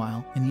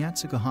 Meanwhile, in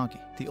Yatsukohagi,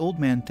 the old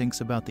man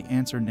thinks about the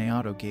answer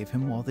Naoto gave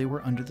him while they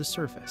were under the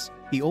surface.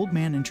 The old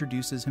man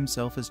introduces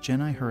himself as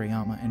Genai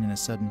Hirayama, and in a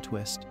sudden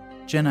twist,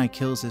 Genai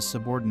kills his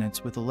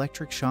subordinates with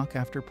electric shock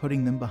after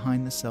putting them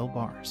behind the cell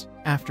bars.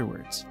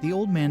 Afterwards, the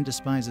old man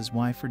despises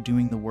Y for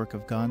doing the work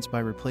of gods by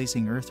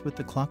replacing Earth with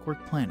the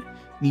clockwork planet.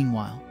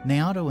 Meanwhile,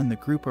 Naoto and the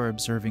group are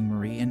observing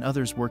Marie and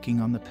others working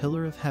on the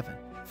Pillar of Heaven.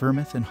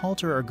 Vermouth and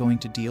Halter are going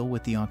to deal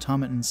with the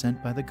automaton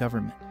sent by the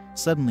government.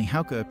 Suddenly,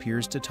 Hauka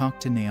appears to talk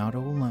to Naoto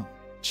alone.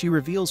 She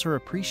reveals her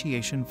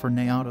appreciation for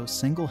Naoto's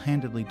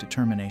single-handedly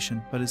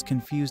determination, but is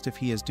confused if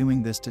he is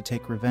doing this to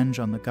take revenge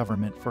on the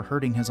government for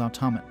hurting his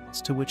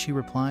automatons, to which he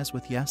replies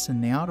with yes,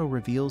 and Naoto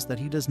reveals that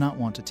he does not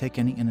want to take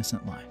any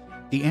innocent life.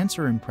 The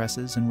answer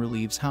impresses and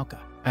relieves Hauka.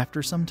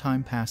 After some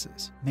time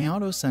passes,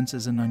 Naoto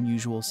senses an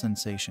unusual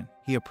sensation.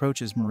 He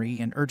approaches Marie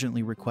and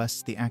urgently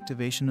requests the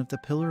activation of the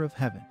Pillar of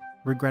Heaven.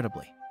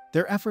 Regrettably,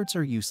 their efforts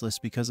are useless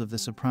because of the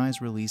surprise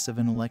release of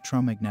an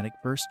electromagnetic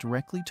burst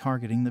directly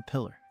targeting the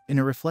pillar. In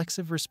a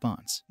reflexive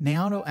response,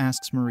 Naoto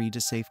asks Marie to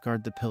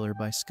safeguard the pillar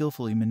by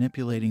skillfully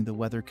manipulating the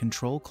weather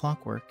control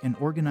clockwork and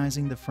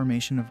organizing the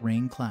formation of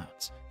rain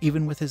clouds.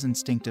 Even with his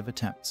instinctive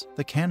attempts,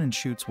 the cannon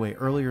shoots way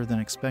earlier than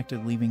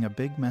expected, leaving a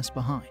big mess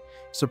behind.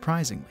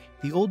 Surprisingly,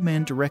 the old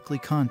man directly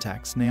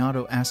contacts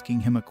Naoto, asking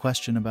him a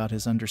question about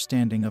his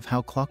understanding of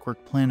how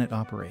Clockwork Planet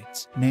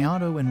operates.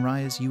 Naoto and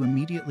Ryazu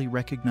immediately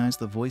recognize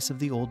the voice of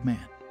the old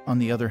man. On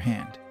the other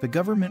hand, the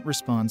government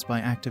responds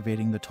by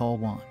activating the tall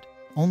wand,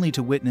 only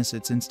to witness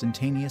its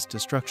instantaneous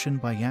destruction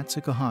by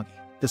Yatsukohagi.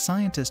 The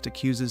scientist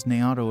accuses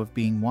Naoto of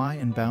being Y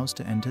and vows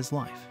to end his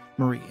life.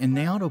 Marie and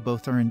Naoto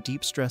both are in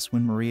deep stress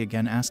when Marie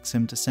again asks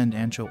him to send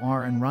Ancho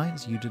R and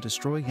Ryazu to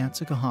destroy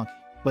Yatsukohagi.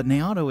 But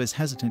Naoto is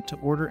hesitant to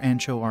order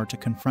Ancho R to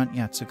confront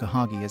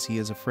Yatsukohagi as he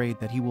is afraid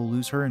that he will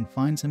lose her and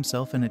finds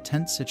himself in a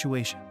tense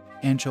situation.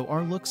 Ancho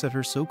R looks at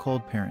her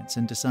so-called parents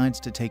and decides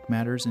to take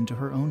matters into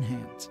her own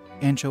hands.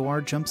 Ancho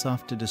R jumps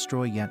off to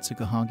destroy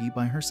Yatsukohagi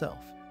by herself.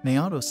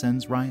 Naoto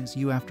sends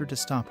Ryazu after to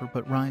stop her,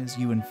 but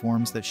Ryazu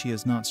informs that she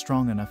is not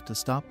strong enough to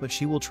stop, but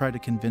she will try to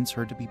convince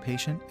her to be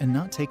patient and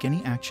not take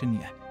any action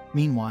yet.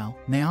 Meanwhile,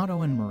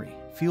 Naoto and Marie,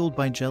 fueled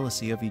by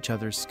jealousy of each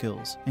other's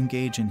skills,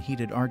 engage in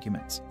heated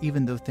arguments,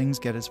 even though things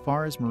get as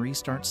far as Marie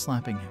starts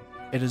slapping him.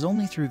 It is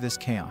only through this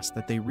chaos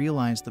that they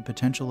realize the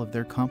potential of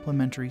their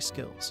complementary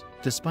skills.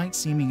 Despite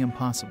seeming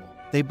impossible,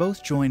 they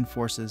both join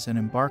forces and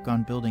embark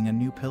on building a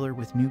new pillar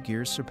with new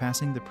gears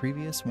surpassing the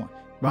previous one.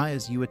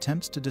 Ryazu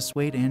attempts to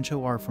dissuade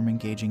Ancho R from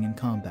engaging in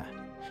combat,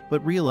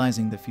 but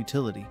realizing the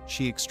futility,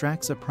 she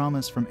extracts a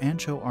promise from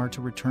Ancho R to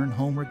return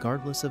home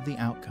regardless of the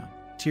outcome.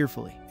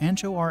 Tearfully,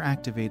 Ancho R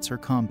activates her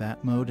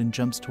combat mode and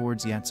jumps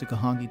towards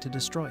Yatsukohagi to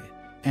destroy it.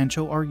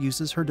 Ancho R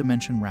uses her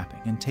dimension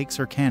wrapping and takes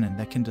her cannon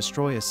that can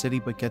destroy a city,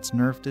 but gets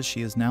nerfed as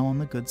she is now on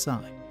the good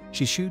side.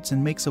 She shoots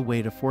and makes a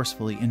way to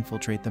forcefully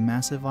infiltrate the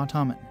massive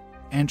automaton.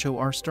 Ancho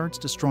R starts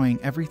destroying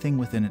everything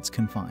within its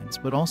confines,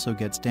 but also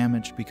gets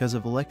damaged because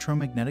of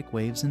electromagnetic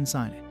waves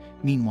inside it.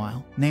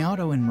 Meanwhile,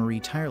 Naoto and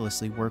Marie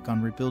tirelessly work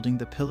on rebuilding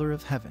the Pillar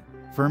of Heaven.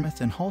 Vermouth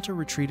and Halter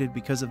retreated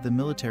because of the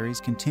military's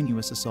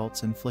continuous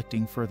assaults,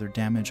 inflicting further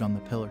damage on the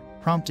pillar,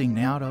 prompting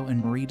Naoto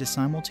and Marie to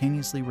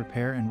simultaneously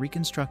repair and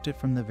reconstruct it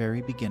from the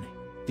very beginning.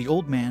 The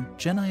old man,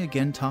 Genai,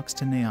 again talks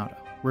to Naoto,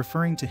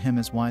 referring to him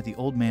as why the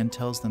old man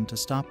tells them to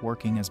stop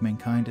working as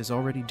mankind is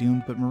already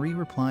doomed, but Marie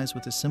replies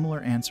with a similar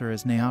answer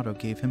as Naoto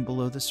gave him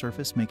below the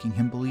surface, making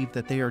him believe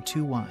that they are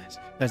too wise.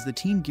 As the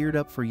team geared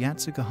up for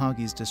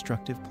Yatsukohagi's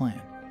destructive plan,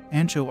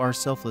 Ancho R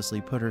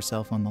selflessly put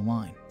herself on the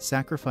line,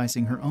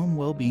 sacrificing her own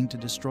well-being to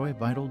destroy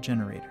vital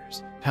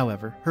generators.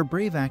 However, her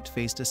brave act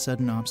faced a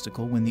sudden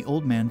obstacle when the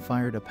old man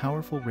fired a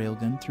powerful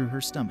railgun through her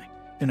stomach.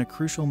 In a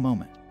crucial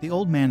moment, the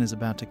old man is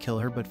about to kill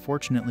her, but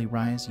fortunately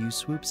Ryazu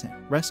swoops in,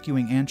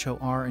 rescuing Ancho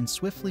R and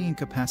swiftly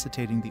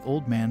incapacitating the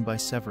old man by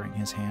severing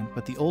his hand.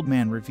 But the old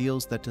man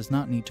reveals that does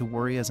not need to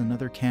worry as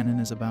another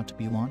cannon is about to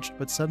be launched,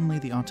 but suddenly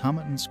the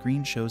automaton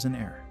screen shows an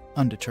error.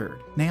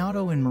 Undeterred,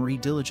 Naoto and Marie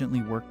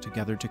diligently work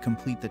together to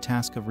complete the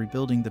task of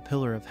rebuilding the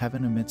Pillar of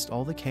Heaven amidst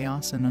all the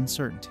chaos and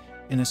uncertainty.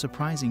 In a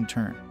surprising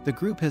turn, the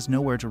group has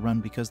nowhere to run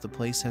because the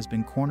place has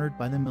been cornered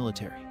by the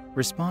military.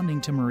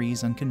 Responding to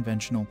Marie's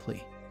unconventional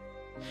plea,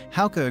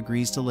 Hauka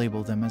agrees to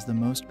label them as the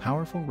most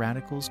powerful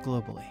radicals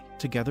globally.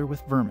 Together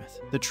with Vermouth,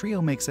 the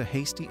trio makes a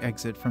hasty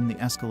exit from the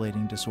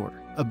escalating disorder,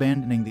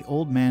 abandoning the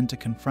old man to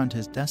confront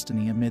his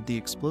destiny amid the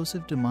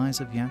explosive demise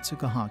of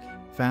Yatsukohagi.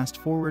 Fast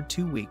forward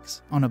 2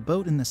 weeks, on a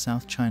boat in the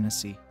South China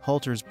Sea,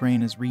 Halter's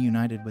brain is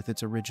reunited with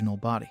its original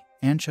body.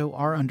 Ancho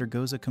R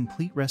undergoes a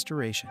complete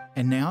restoration,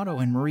 and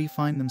Naoto and Marie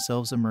find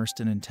themselves immersed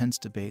in intense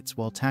debates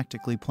while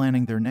tactically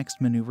planning their next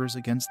maneuvers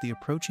against the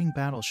approaching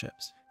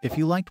battleships. If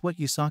you liked what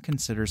you saw,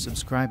 consider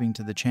subscribing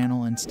to the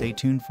channel and stay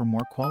tuned for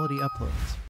more quality uploads.